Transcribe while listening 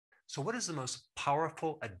So what is the most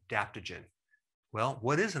powerful adaptogen? Well,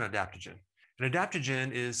 what is an adaptogen? An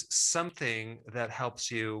adaptogen is something that helps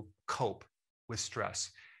you cope with stress.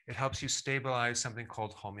 It helps you stabilize something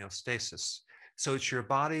called homeostasis. So it's your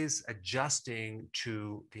body's adjusting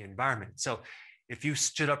to the environment. So if you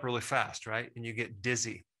stood up really fast, right, and you get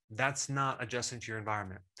dizzy, that's not adjusting to your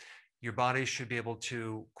environment. Your body should be able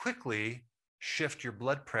to quickly shift your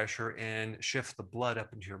blood pressure and shift the blood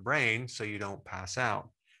up into your brain so you don't pass out.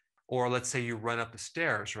 Or let's say you run up the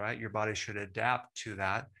stairs, right? Your body should adapt to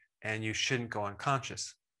that and you shouldn't go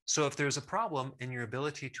unconscious. So if there's a problem in your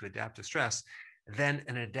ability to adapt to stress, then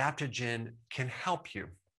an adaptogen can help you.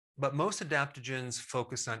 But most adaptogens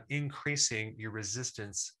focus on increasing your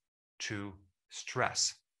resistance to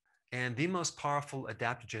stress. And the most powerful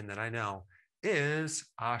adaptogen that I know is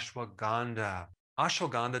ashwagandha.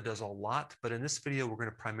 Ashwagandha does a lot, but in this video, we're going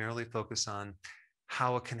to primarily focus on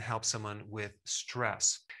how it can help someone with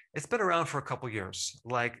stress. It's been around for a couple years,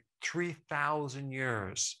 like 3,000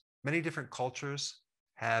 years. Many different cultures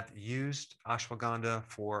have used ashwagandha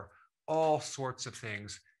for all sorts of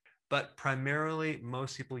things, but primarily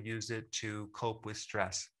most people use it to cope with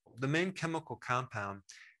stress. The main chemical compound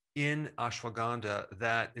in ashwagandha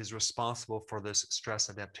that is responsible for this stress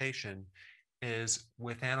adaptation is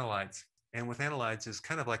withanolides. And withanolides is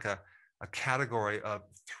kind of like a category of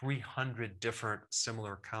 300 different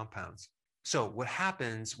similar compounds. So what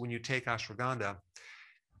happens when you take ashwagandha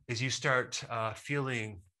is you start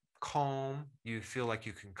feeling calm, you feel like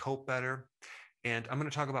you can cope better. And I'm going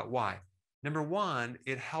to talk about why. Number one,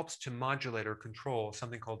 it helps to modulate or control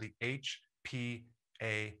something called the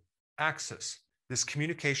HPA axis. This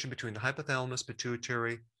communication between the hypothalamus,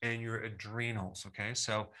 pituitary, and your adrenals, okay?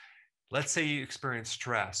 So let's say you experience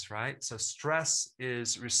stress, right? So stress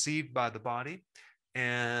is received by the body,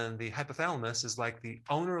 and the hypothalamus is like the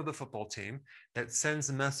owner of the football team that sends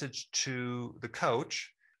the message to the coach,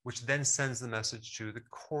 which then sends the message to the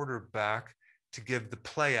quarterback to give the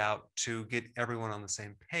play out to get everyone on the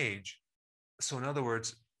same page. So in other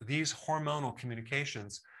words, these hormonal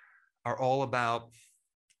communications are all about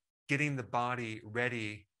getting the body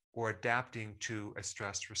ready or adapting to a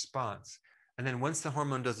stress response. And then once the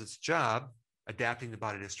hormone does its job, adapting the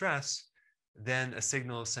body to stress, then a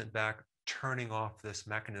signal is sent back, turning off this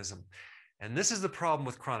mechanism. And this is the problem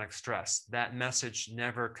with chronic stress. That message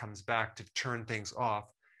never comes back to turn things off.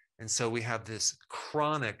 And so we have this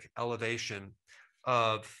chronic elevation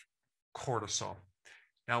of cortisol.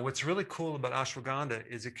 Now, what's really cool about ashwagandha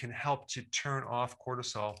is it can help to turn off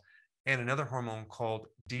cortisol and another hormone called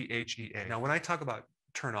DHEA. Now, when I talk about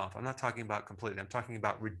turn off, I'm not talking about completely, I'm talking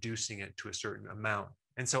about reducing it to a certain amount.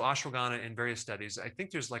 And so ashwagandha in various studies, I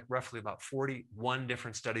think there's like roughly about 41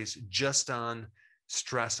 different studies just on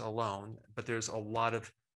stress alone, but there's a lot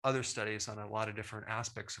of other studies on a lot of different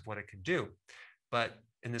aspects of what it can do. But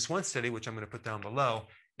in this one study, which I'm going to put down below,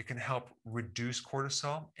 it can help reduce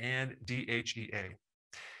cortisol and DHEA.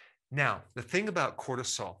 Now, the thing about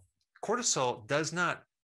cortisol does not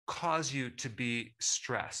cause you to be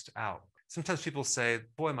stressed out. Sometimes people say,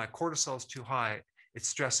 boy, my cortisol is too high, it's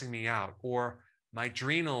stressing me out, or my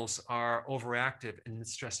adrenals are overactive and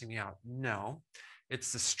it's stressing me out. No,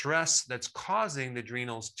 it's the stress that's causing the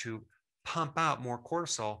adrenals to pump out more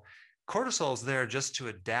cortisol. Cortisol is there just to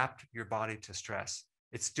adapt your body to stress.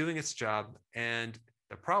 It's doing its job. And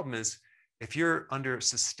the problem is, if you're under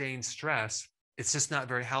sustained stress, it's just not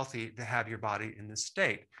very healthy to have your body in this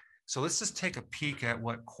state. So let's just take a peek at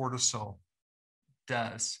what cortisol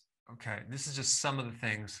does. Okay, this is just some of the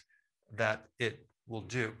things that it will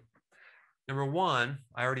do. Number one,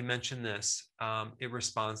 I already mentioned this, it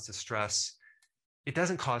responds to stress. It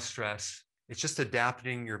doesn't cause stress. It's just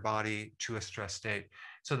adapting your body to a stress state.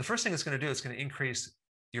 So the first thing it's going to do is going to increase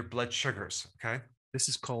your blood sugars, okay? This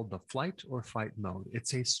is called the flight or fight mode.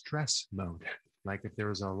 It's a stress mode. Like if there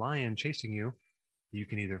was a lion chasing you, you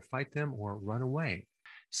can either fight them or run away.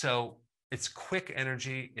 So it's quick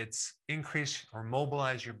energy, it's increase or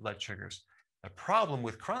mobilize your blood sugars. The problem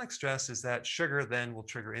with chronic stress is that sugar then will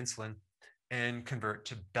trigger insulin and convert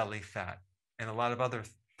to belly fat and a lot of other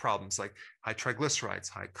problems like high triglycerides,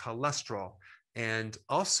 high cholesterol, and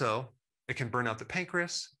also it can burn out the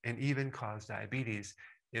pancreas and even cause diabetes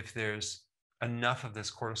if there's enough of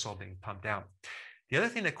this cortisol being pumped out. The other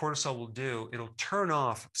thing that cortisol will do, it'll turn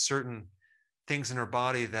off certain things in our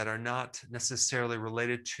body that are not necessarily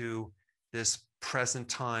related to this present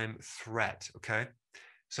time threat, okay?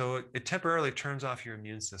 So it temporarily turns off your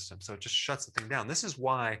immune system. So it just shuts the thing down. This is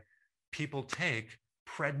why people take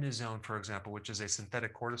prednisone, for example, which is a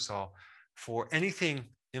synthetic cortisol for anything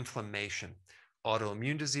inflammation,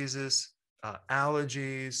 autoimmune diseases,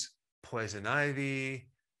 allergies, poison ivy,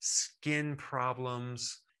 skin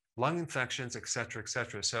problems, lung infections, et cetera, et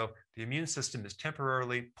cetera. So the immune system is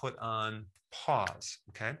temporarily put on pause,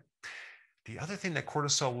 okay? The other thing that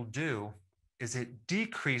cortisol will do is it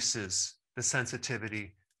decreases the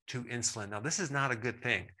sensitivity to insulin. Now, this is not a good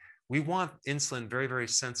thing. We want insulin very, very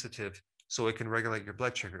sensitive so it can regulate your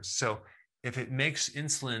blood sugars. So if it makes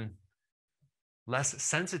insulin less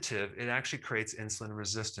sensitive, it actually creates insulin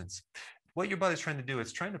resistance. What your body's trying to do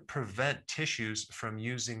is trying to prevent tissues from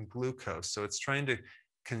using glucose. So it's trying to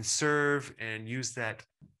conserve and use that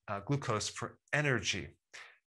glucose for energy.